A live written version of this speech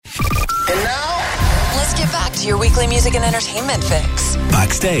And now, let's get back to your weekly music and entertainment fix.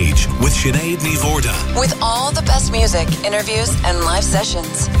 Backstage with Sinéad and Mhórdha. With all the best music, interviews, and live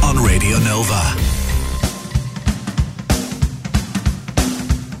sessions. On Radio Nova.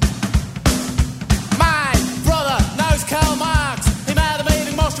 My brother knows Karl Marx. He made a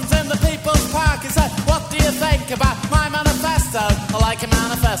meeting mushrooms in the People's Park. He said, what do you think about my manifesto? I like a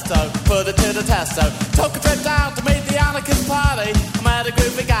manifesto, put it to the testo. Took a trip down to meet the anarchist party. I met a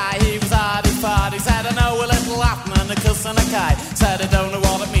groovy guy, he was hardy-fardy. Said, I know a little Latin and a cuss and a kite. Said, I don't know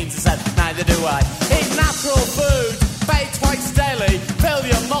what it means. He said, neither do I. Eat natural food, baked whites daily. Fill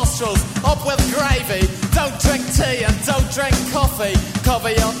your nostrils up with gravy. Don't drink tea and don't drink coffee.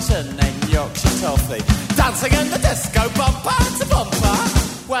 Cover your chin in Yorkshire toffee. Dancing in the disco, bumper to bumper.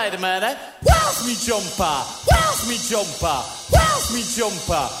 Wait a minute, where's me jumper? Where's me jumper? Where's me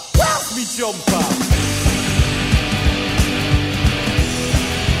jumper? Where's me jumper?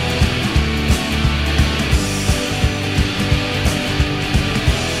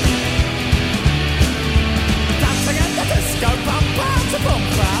 Dancing in the disco, bumper to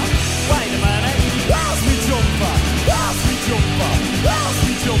bumper. Wait a minute, where's me jumper? Where's me jumper? Where's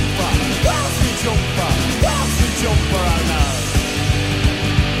me jumper? Where's me jumper? Where's me jumper? Oh no.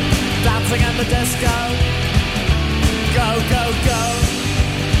 Dancing in the disco, go, go, go.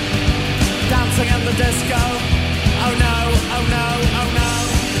 Dancing in the disco, oh no, oh no, oh no.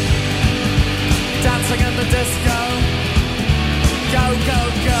 Dancing in the disco, go, go,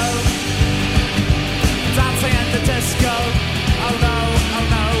 go. Dancing in the disco, oh no, oh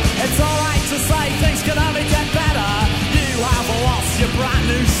no. It's alright to say things can only get better. You have lost your brand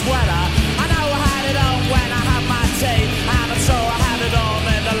new sweater. I know I had it on when I had my tea, and I'm sure I had it on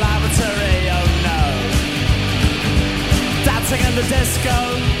in the lavatory, oh no. Dancing in the disco,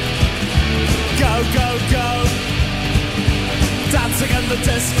 go, go, go. Dancing in the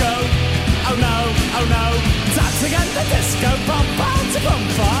disco, oh no, oh no. Dancing in the disco, bumper to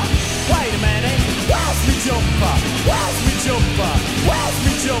bumper. Wait a minute, where's me jumper? Where's me jumper? Where's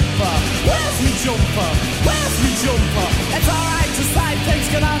me jumper? Where's me jumper? Where's me jumper? It's alright to say things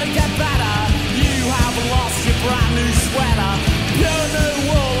can only get better. You have lost your brand new sweater. Pure new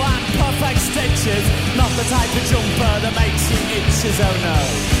wool and perfect stitches. Not the type of jumper that makes you itches, oh no.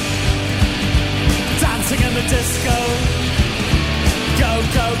 Dancing in the disco, go,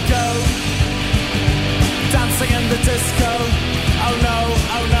 go, go. Dancing in the disco, oh no,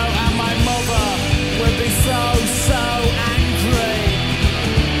 oh no. And my mother will be so, so angry.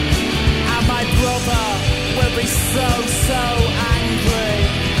 And my brother will be so, so angry.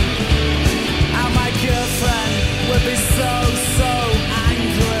 And my girlfriend will be so, so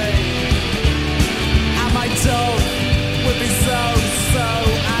angry. And my dog will be so, so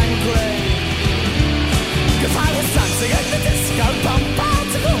angry. 'Cause I was dancing in the disco, bumper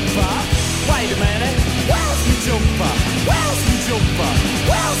to bumper. Wait a minute, where's me jumper? Where's me jumper?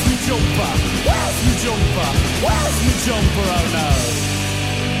 Where's me jumper? Where's me jumper? Where's me jumper? Oh no.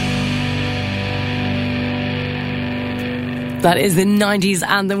 That is the 90s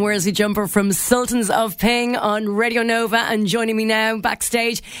anthem, Where's the Jumper from Sultans of Ping on Radio Nova. And joining me now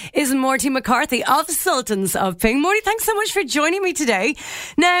backstage is Morty McCarthy of Sultans of Ping. Morty, thanks so much for joining me today.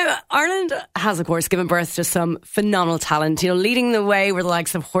 Now, Ireland has, of course, given birth to some phenomenal talent. You know, leading the way were the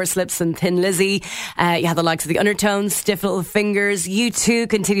likes of Horselips and Thin Lizzy. You had the likes of the Undertones, Stiff Little Fingers. U2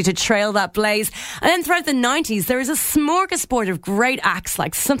 continue to trail that blaze. And then throughout the 90s, there was a smorgasbord of great acts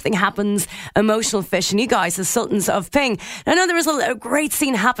like Something Happens, Emotional Fish, and you guys, the Sultans of Ping. I know there was a great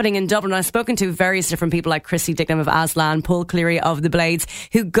scene happening in Dublin. I've spoken to various different people like Chrissy Dignam of Aslan, Paul Cleary of The Blades,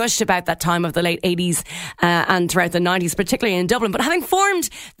 who gushed about that time of the late 80s and throughout the 90s, particularly in Dublin. But having formed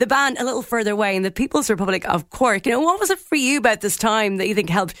the band a little further away in the People's Republic of Cork, you know, what was it for you about this time that you think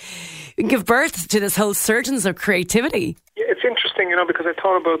helped give birth to this whole surgence of creativity? Yeah, it's interesting, you know, because I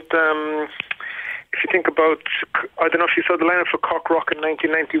thought about... if you think about, I don't know if you saw the lineup for Cork Rock in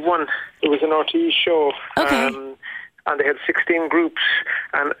 1991. It was an RTE show. Okay. And they had 16 groups,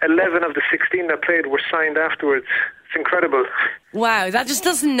 and 11 of the 16 that played were signed afterwards. It's incredible. Wow, that just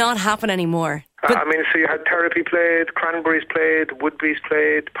does not happen anymore. I mean, so you had Therapy played, Cranberries played, Woodbees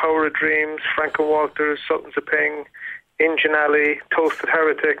played, Power of Dreams, Frank and Walters, Sultans of Ping, Engine Alley, Toasted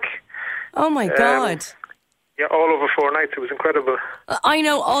Heretic. Oh my God. Yeah, all over 4 nights. It was incredible. I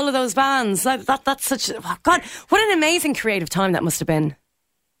know all of those bands. That's such... God, what an amazing creative time that must have been.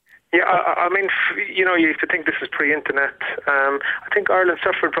 Yeah, I mean, you know, you have to think this is pre-internet. I think Ireland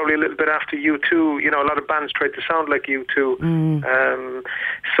suffered probably a little bit after U2. You know, a lot of bands tried to sound like U2.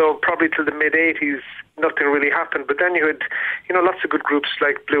 So probably till the mid-80s, nothing really happened. But then you had, you know, lots of good groups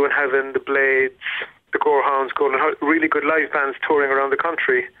like Blue in Heaven, The Blades, the Gorehounds, really good live bands touring around the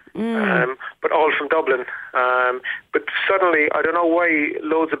country, but all from Dublin. But suddenly, I don't know why,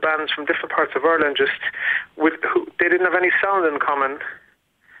 loads of bands from different parts of Ireland they didn't have any sound in common,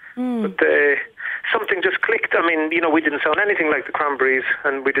 but something just clicked. I mean, we didn't sound anything like the Cranberries,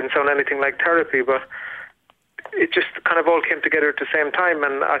 and we didn't sound anything like Therapy, but it just kind of all came together at the same time.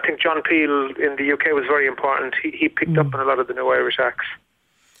 And I think John Peel in the UK was very important. He picked up on a lot of the new Irish acts.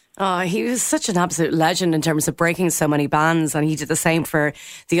 Oh, he was such an absolute legend in terms of breaking so many bands, and he did the same for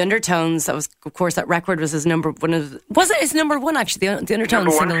the Undertones. That was, of course, that record was his number one was it his number one actually? The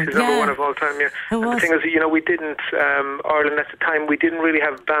Undertones single, number one of all time. Yeah. And the thing is, we didn't Ireland at the time. We didn't really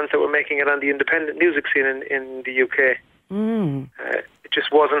have bands that were making it on the independent music scene in the UK. It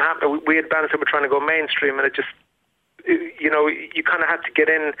just wasn't happening. We had bands that were trying to go mainstream, and it just. You kind of had to get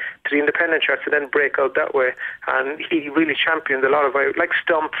in to the independent charts and then break out that way. And he really championed a lot of, like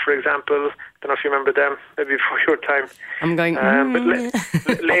Stump, for example. Don't know if you remember them, maybe before your time. I'm going.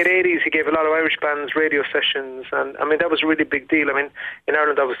 But late 80s, he gave a lot of Irish bands radio sessions, and I mean that was a really big deal. I mean, in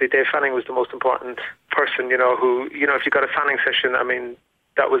Ireland, obviously, Dave Fanning was the most important person. Who if you got a Fanning session, I mean.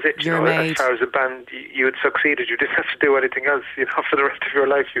 That was it, as far as a band, you had succeeded. You didn't have to do anything else, for the rest of your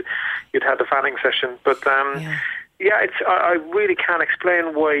life. You'd had a Fanning session. But, I really can't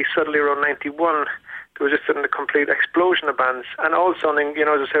explain why suddenly around 91 there was just a complete explosion of bands, and all sounding,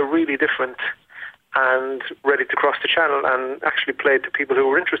 as I say, really different and ready to cross the channel and actually played to people who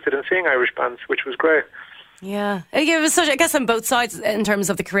were interested in seeing Irish bands, which was great. Yeah, it was such, I guess, on both sides in terms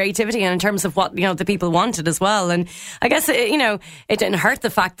of the creativity and in terms of what, the people wanted as well. And I guess, it didn't hurt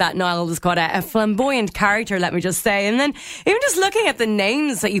the fact that Niall was quite a flamboyant character, let me just say. And then even just looking at the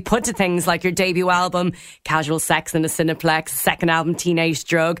names that you put to things like your debut album, Casual Sex in the Cineplex, second album, Teenage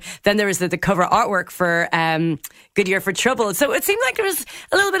Drug. Then there was the cover artwork for Good Year for Trouble. So it seemed like there was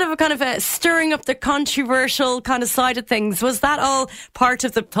a little bit of a kind of a stirring up the controversial kind of side of things. Was that all part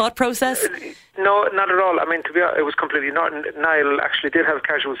of the thought process? No, not at all. I mean, to be honest, it was completely not. Niall actually did have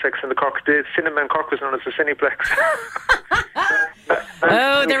Casual Sex in the Cork. The cinema in Cork was known as the Cineplex.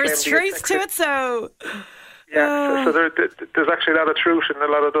 There was truth to it, so... Yeah, so there's actually a lot of truth in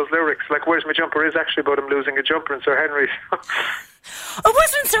a lot of those lyrics. Like, Where's My Jumper is actually about him losing a jumper in Sir Henry's. It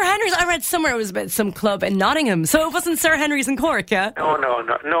wasn't Sir Henry's. I read somewhere it was about some club in Nottingham. So it wasn't Sir Henry's in Cork, yeah? No,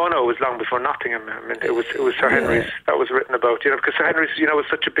 it was long before Nottingham. I mean, it was Sir Henry's that was written about, because Sir Henry's, was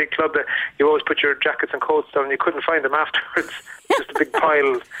such a big club that you always put your jackets and coats down and you couldn't find them afterwards. Just a big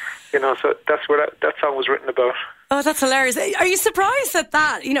pile, so that's where that song was written about. Oh, that's hilarious. Are you surprised at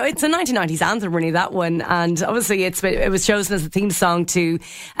that? It's a 1990s anthem, really, that one. And obviously it was chosen as the theme song to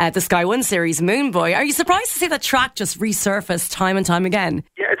the Sky One series, Moon Boy. Are you surprised to see that track just resurface time and time again?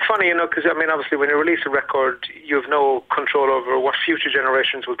 Yeah, it's funny, because, I mean, obviously when you release a record, you have no control over what future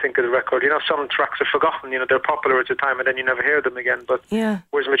generations will think of the record. Some tracks are forgotten, they're popular at the time and then you never hear them again. But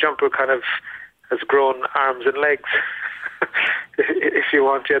Where's My Jumper kind of has grown arms and legs. If you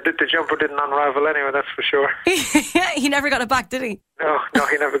want, the jumper didn't unravel anyway, that's for sure. He never got it back, did he? No,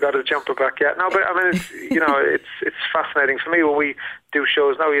 he never got his jumper back yet. No, but I mean, it's fascinating for me when we do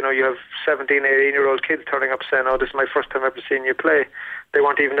shows now. You have 17, 18-year-old kids turning up saying, "Oh, this is my first time ever seeing you play." They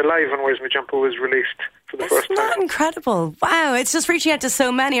weren't even alive when Where's My Jumper was released for the first time. Isn't that incredible? Wow, it's just reaching out to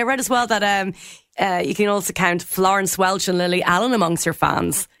so many. I read as well that you can also count Florence Welch and Lily Allen amongst your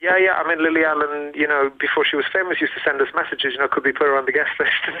fans. Yeah. I mean, Lily Allen, before she was famous, used to send us messages, could we put her on the guest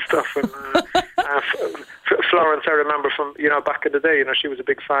list and stuff. And Florence, I remember from, back in the day, she was a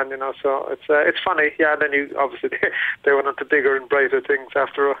big fan, so it's funny. Yeah, and then obviously they went on to bigger and brighter things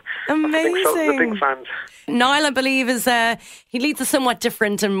after Amazing. The big fans. Niall, I believe, he leads a somewhat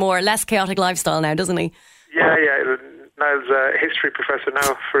different and less chaotic lifestyle now, doesn't he? Yeah. Niall's a history professor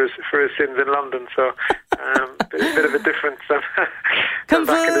now for his sins in London, so a bit of a difference than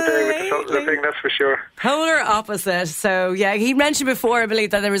back in the day with the Sultans thing, that's for sure. Polar opposite. So, yeah, he mentioned before, I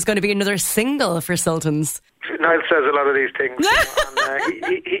believe, that there was going to be another single for Sultans. Niall says a lot of these things, and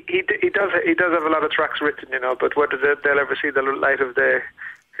he does have a lot of tracks written, but whether they'll ever see the light of day,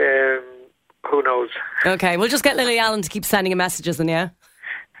 who knows? Okay, we'll just get Lily Allen to keep sending him messages, then, yeah?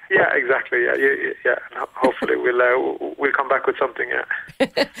 Yeah, exactly. Yeah. Hopefully, we'll come back with something.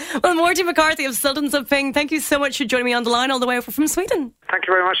 Yeah. Well, Morty McCarthy of Sultans of Ping, thank you so much for joining me on the line all the way over from Sweden. Thank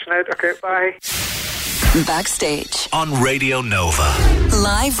you very much, Sinéad. Okay, bye. Backstage on Radio Nova.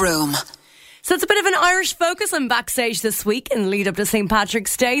 Live Room. So it's a bit of an Irish focus on Backstage this week in lead up to St.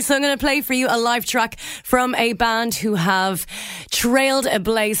 Patrick's Day. So I'm going to play for you a live track from a band who have trailed a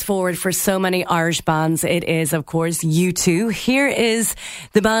blaze forward for so many Irish bands. It is, of course, U2. Here is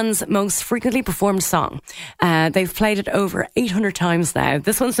the band's most frequently performed song. They've played it over 800 times now.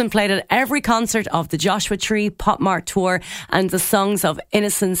 This one's been played at every concert of the Joshua Tree Pop Mart Tour and the Songs of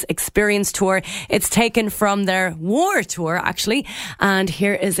Innocence Experience Tour. It's taken from their War Tour, actually. And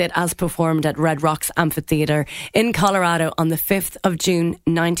here is it as performed at Red Rocks Amphitheatre in Colorado on the 5th of June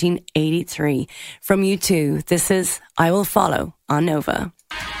 1983. From U2, this is I Will Follow on Nova.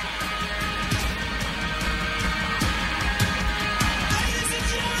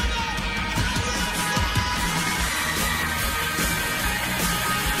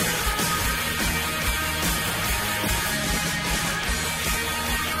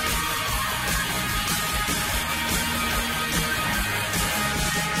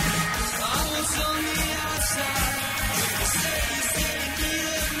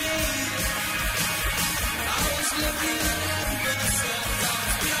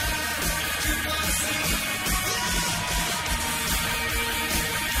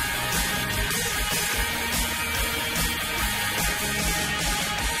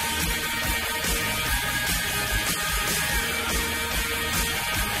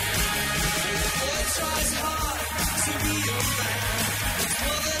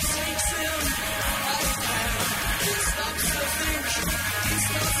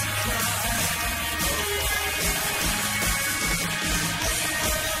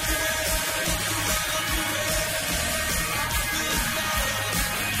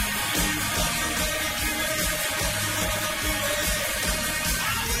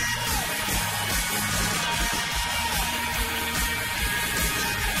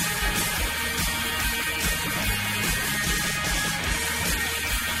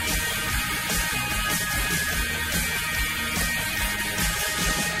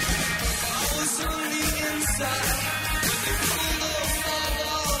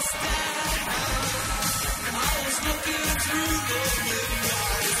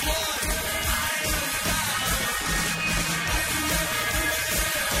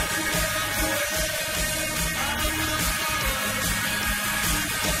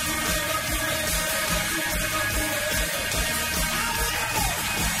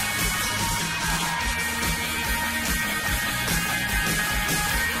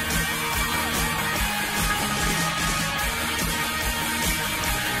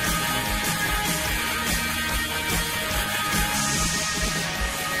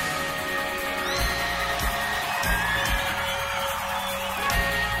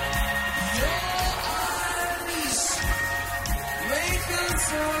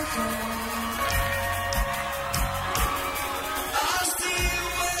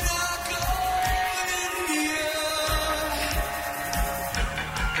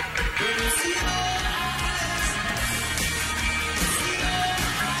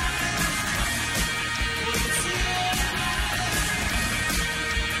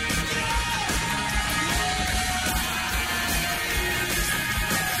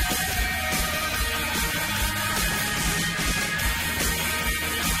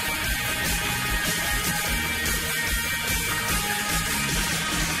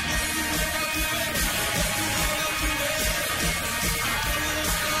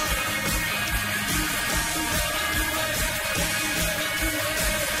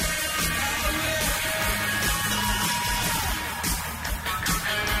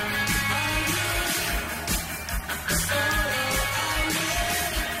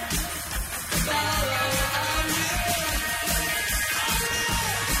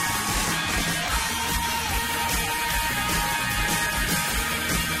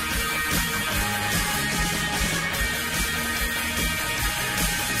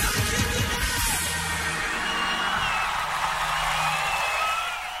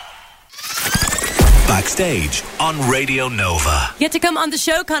 Backstage on Radio Nova. Yet to come on the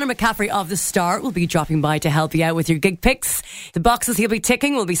show, Conor McCaffrey of The Star will be dropping by to help you out with your gig picks. The boxes he'll be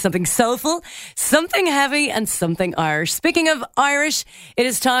ticking will be something soulful, something heavy and something Irish. Speaking of Irish, it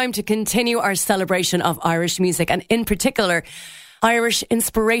is time to continue our celebration of Irish music and in particular Irish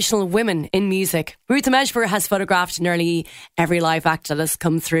inspirational women in music. Ruth Medjiber has photographed nearly every live act that has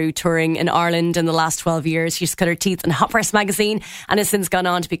come through touring in Ireland in the last 12 years. She's cut her teeth in Hot Press magazine and has since gone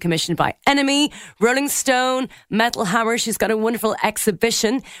on to be commissioned by Enemy, Rolling Stone, Metal Hammer. She's got a wonderful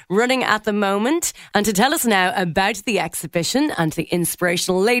exhibition running at the moment. And to tell us now about the exhibition and the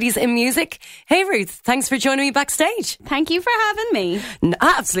inspirational ladies in music, hey Ruth, thanks for joining me backstage. Thank you for having me.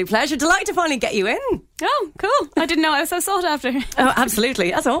 Absolute pleasure. Delighted to finally get you in. Oh, cool. I didn't know I was so sought after. Oh,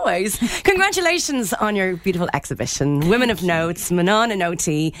 absolutely, as always. Congratulations on your beautiful exhibition, Women of Notes, Manon and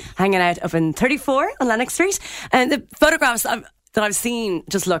OT, hanging out up in 34 on Lennox Street. And the photographs that I've seen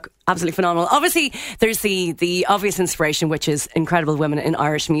just look absolutely phenomenal. Obviously, there's the obvious inspiration, which is incredible women in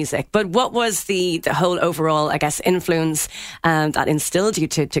Irish music. But what was the whole overall, I guess, influence that instilled you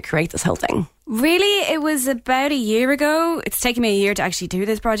to create this whole thing? Really, it was about a year ago. It's taken me a year to actually do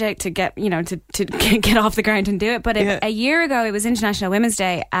this project, to get, to get off the ground and do it. But a year ago, it was International Women's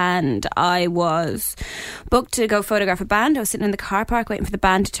Day, and I was booked to go photograph a band. I was sitting in the car park waiting for the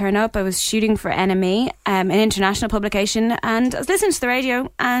band to turn up. I was shooting for NME, an international publication, and I was listening to the radio,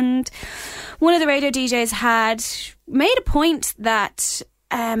 and one of the radio DJs had made a point that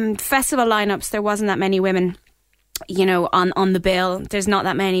festival lineups, there wasn't that many women on the bill. There's not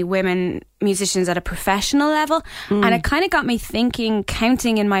that many women musicians at a professional level. And it kind of got me thinking,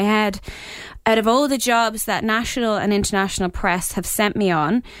 counting in my head, out of all the jobs that national and international press have sent me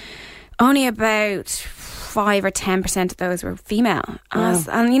on, only about 5 or 10% of those were female. Wow.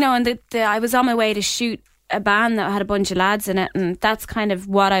 I was on my way to shoot a band that had a bunch of lads in it, and that's kind of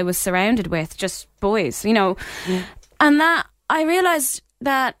what I was surrounded with, just boys, and that I realised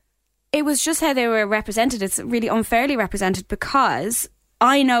that it was just how they were represented. It's really unfairly represented, because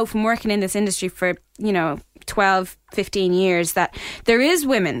I know from working in this industry for 12, 15 years that there is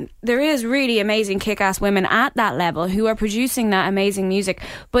really amazing kick-ass women at that level who are producing that amazing music,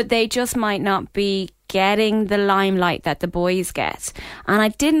 but they just might not be getting the limelight that the boys get. And I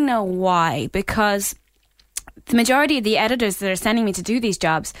didn't know why, because the majority of the editors that are sending me to do these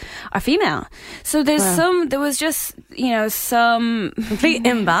jobs are female. So there was just, some complete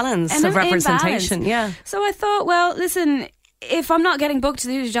imbalance of representation. Yeah. So I thought, well, listen, if I'm not getting booked to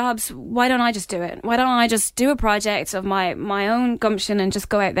these jobs, why don't I just do it? Why don't I just do a project of my own gumption and just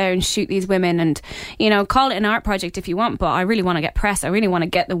go out there and shoot these women and, call it an art project if you want, but I really want to get press. I really want to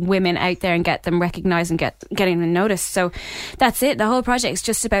get the women out there and get them recognised and getting them noticed. So that's it. The whole project is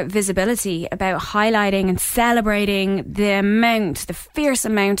just about visibility, about highlighting and celebrating the fierce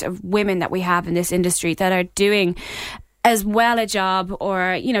amount of women that we have in this industry that are doing as well a job,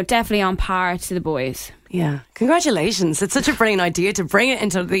 or, definitely on par to the boys. Yeah, congratulations. It's such a brilliant idea to bring it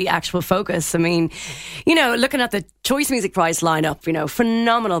into the actual focus. I mean, looking at the Choice Music Prize lineup,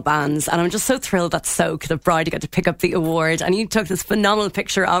 phenomenal bands. And I'm just so thrilled that Soak, the bride, got to pick up the award. And you took this phenomenal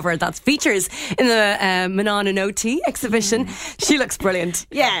picture of her that features in the Manon and OT exhibition. She looks brilliant.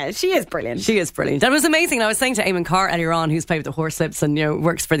 Yeah, she is brilliant. She is brilliant. That was amazing. I was saying to Eamon Carr earlier on, who's played with the Horselips and,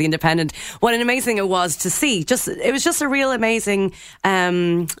 works for The Independent, what an amazing it was to see. It was just a real amazing,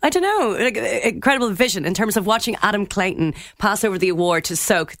 incredible vision in terms of watching Adam Clayton pass over the award to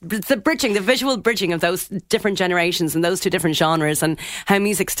Soak. The visual bridging of those different generations and those two different genres, and how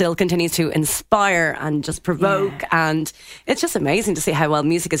music still continues to inspire and just provoke. Yeah. And it's just amazing to see how well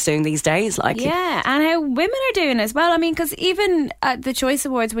music is doing these days. Yeah, and how women are doing as well. I mean, because even at the Choice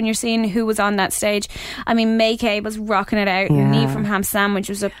Awards, when you're seeing who was on that stage, I mean, May-Kay was rocking it out. Yeah. Neve from Ham Sandwich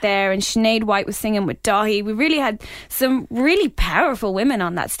was up there, and Sinead White was singing with Dahi. We really had some really powerful women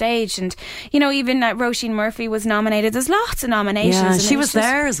on that stage. And, even Roisin Murphy was nominated. There's lots of nominations. Yeah, she was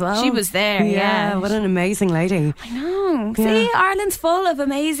there as well. She was there, yeah. What an amazing lady. I know. Yeah. See, Ireland's full of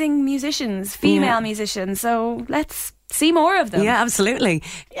amazing musicians, female musicians. So let's see more of them. Yeah, absolutely.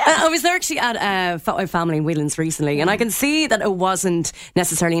 Yeah. I was there actually at Fat White Family in Whelan's recently, and I can see that it wasn't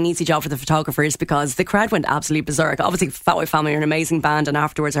necessarily an easy job for the photographers, because the crowd went absolutely berserk. Obviously, Fat White Family are an amazing band, and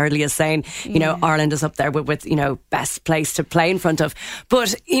afterwards I heard Leah saying, Ireland is up there with best place to play in front of.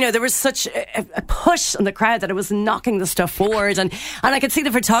 But, there was such a push on the crowd that it was knocking the stuff forward, and I could see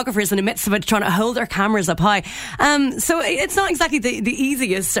the photographers in the midst of it trying to hold their cameras up high. So it's not exactly the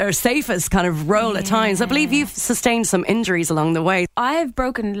easiest or safest kind of role at times. I believe you've sustained some injuries along the way. I've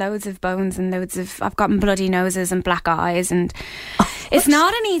broken loads of bones and I've gotten bloody noses and black eyes, and it's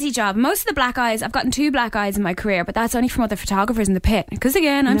not an easy job. Most of the black eyes, I've gotten 2 black eyes in my career, but that's only from other photographers in the pit, because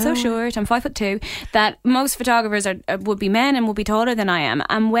again, I'm so short, I'm 5'2", that most photographers would be men and would be taller than I am,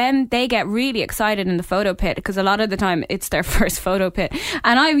 and when they get really excited in the photo pit, because a lot of the time it's their first photo pit,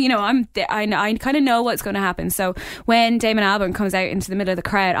 and I kind of know what's going to happen. So when Damon Albarn comes out into the middle of the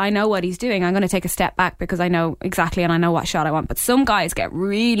crowd, I know what he's doing. I'm going to take a step back because I know exactly, and I know what shot I want. But some guys get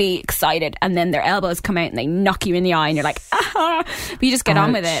really excited and then their elbows come out and they knock you in the eye and you're like, ah. But you just get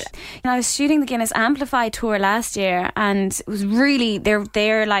on with it. And I was shooting the Guinness Amplify tour last year, and it was really,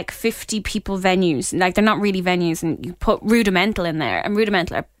 they're like 50 people venues. Like, they're not really venues, and you put Rudimental in there, and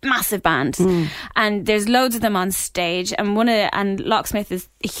Rudimental are a massive band. And there's loads of them on stage, and Locksmith is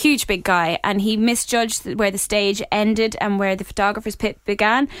a huge big guy, and he misjudged where the stage ended and where the photographer's pit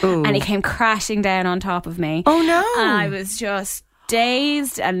began. And he came crashing down on top of me. Oh no. And I was just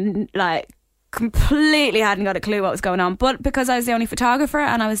dazed and like completely hadn't got a clue what was going on. But because I was the only photographer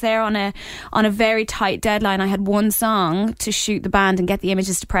and I was there on a very tight deadline, I had one song to shoot the band and get the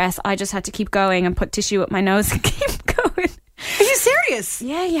images to press. I just had to keep going and put tissue up my nose and keep going. Are you serious?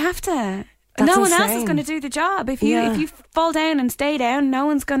 Yeah, you have to. That's no one insane. else is going to do the job. If you fall down and stay down, no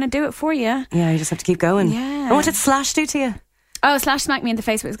one's going to do it for you. Yeah, you just have to keep going. Yeah. And what did Slash do to you? Oh, Slash smacked me in the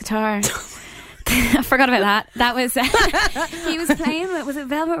face with his guitar. I forgot about that. That was he was playing. Was it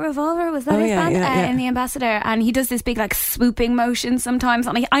Velvet Revolver? Was that his band? In the Ambassador, and he does this big like swooping motion sometimes.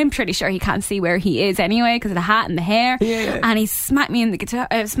 And I'm pretty sure he can't see where he is anyway because of the hat and the hair. And he smacked me in the guitar,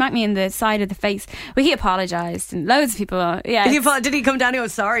 smacked me in the side of the face. But he apologised, and loads of people. Did he come down and go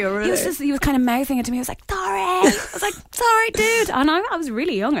sorry? Or he was kind of mouthing it to me. I was like, sorry. I was like, sorry, dude. And I was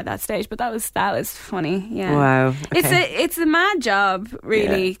really young at that stage, but that was funny. Yeah. Wow. Okay. It's a mad job,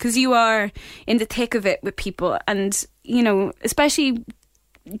 really, because you are in the thick of it with people, and you know, especially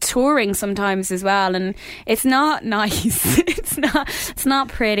touring sometimes as well, and it's not nice. it's not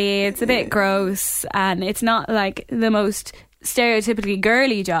pretty, it's a bit gross, and it's not like the most stereotypically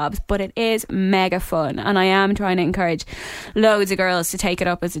girly jobs, but it is mega fun, and I am trying to encourage loads of girls to take it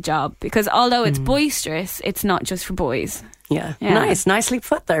up as a job, because although it's boisterous, it's not just for boys. Yeah. Nicely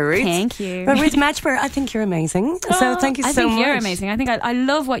put there, Ruth. Thank you. But Ruth Medjiber, I think you're amazing. So thank you so much. I think you're amazing. I think I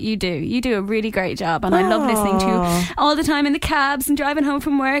love what you do. You do a really great job, and I love listening to you all the time in the cabs and driving home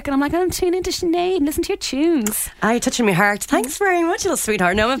from work, and I'm like, I'm tuning into Sinead and listen to your tunes. You're touching my heart. Thanks very much, little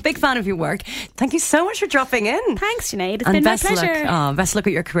sweetheart. No, I'm a big fan of your work. Thank you so much for dropping in. Thanks, Sinead. It's been my pleasure. Best luck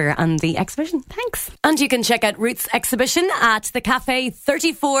with your career and the exhibition. Thanks. And you can check out Ruth's exhibition at the Cafe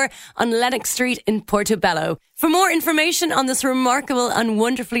 34 on Lennox Street in Portobello. For more information on this remarkable and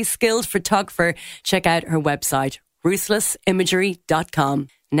wonderfully skilled photographer, check out her website, ruthlessimagery.com.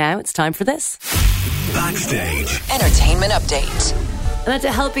 Now it's time for this. Backstage. Entertainment update. And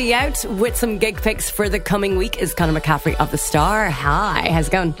to help you out with some gig picks for the coming week is Conor McCaffrey of The Star. Hi, how's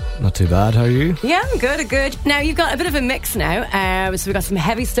it going? Not too bad, how are you? Yeah, I'm good. Now, you've got a bit of a mix now. So we've got some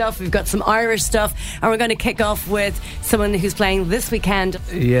heavy stuff, we've got some Irish stuff, and we're going to kick off with someone who's playing this weekend.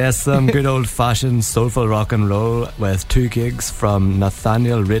 Yes, some good old-fashioned soulful rock and roll with 2 gigs from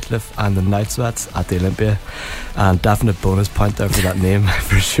Nathaniel Rateliff and the Night Sweats at the Olympia. And definite bonus point there for that name,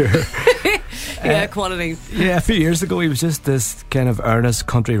 for sure. Yeah, quality. Yeah, a few years ago he was just this kind of earnest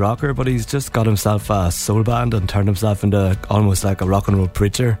country rocker, but he's just got himself a soul band and turned himself into almost like a rock and roll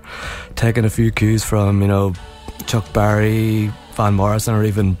preacher, taking a few cues from, you know, Chuck Berry, Van Morrison, or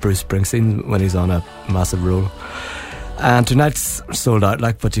even Bruce Springsteen when he's on a massive roll. And tonight's sold out,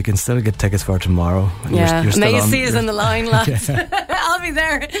 but you can still get tickets for tomorrow. Yeah, you're may you see us in the line, lads. Yeah. I'll be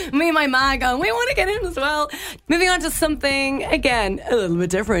there. Me and my man going, we want to get in as well. Moving on to something, again, a little bit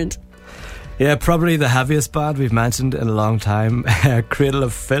different. Yeah, probably the heaviest band we've mentioned in a long time. Cradle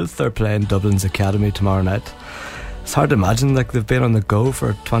of Filth are playing Dublin's Academy tomorrow night. It's hard to imagine, they've been on the go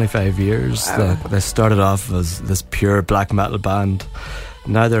for 25 years. Wow. They started off as this pure black metal band.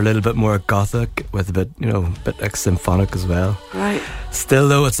 Now they're a little bit more gothic with a bit like symphonic as well. Right. Still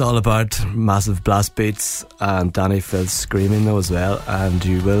though, it's all about massive blast beats and Danny Filth screaming though as well, and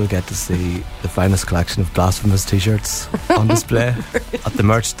you will get to see the finest collection of Blasphemous t-shirts on display at the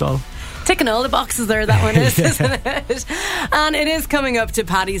merch stall. Ticking all the boxes there, that one is, isn't it? And it is coming up to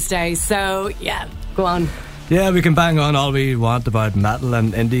Paddy's Day, so yeah, go on. Yeah, we can bang on all we want about metal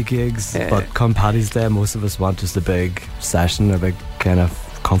and indie gigs, but come Paddy's Day, most of us want just a big session, a big kind of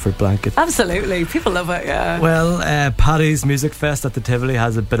comfort blanket. Absolutely, people love it, yeah. Well, Paddy's Music Fest at the Tivoli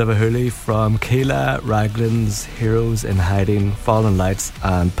has a bit of a hoolie from Keela, Raglan's, Heroes in Hiding, Fallen Lights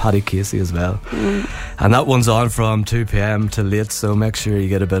and Paddy Casey as well. And that one's on from 2pm till late, so make sure you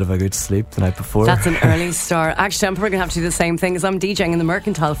get a bit of a good sleep the night before. That's an early start. Actually, I'm probably going to have to do the same thing, as I'm DJing in the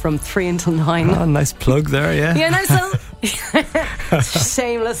Mercantile from 3 until 9. Oh, nice plug there, yeah. Yeah, nice little...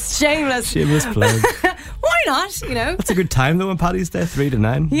 Shameless plug. Why not, you know? That's a good time though on Paddy's Day, 3 to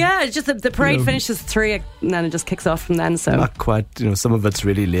 9. Yeah, it's just the parade finishes 3 and then it just kicks off from then, so... Not quite, some of it's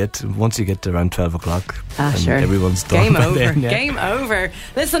really late. Once you get to around 12 o'clock, sure, everyone's done. Game over, then, yeah. Game over.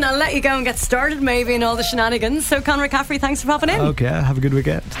 Listen, I'll let you go and get started maybe in all the shenanigans. So Conor McCaffrey, thanks for popping in. Okay, have a good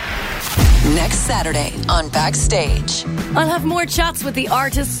weekend. Next Saturday on Backstage. I'll have more chats with the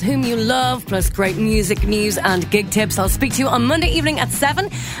artists whom you love, plus great music news and gig tips. I'll speak to you on Monday evening at 7.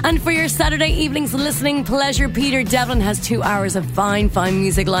 And for your Saturday evening's listening pleasure, Peter Devlin has 2 hours of fine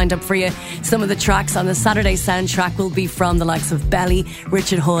music lined up for you. Some of the tracks on the Saturday soundtrack will be from the likes of Belly,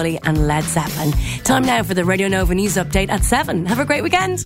 Richard Hawley and Led Zeppelin. Time now for the Radio Nova News Update at 7. Have a great weekend.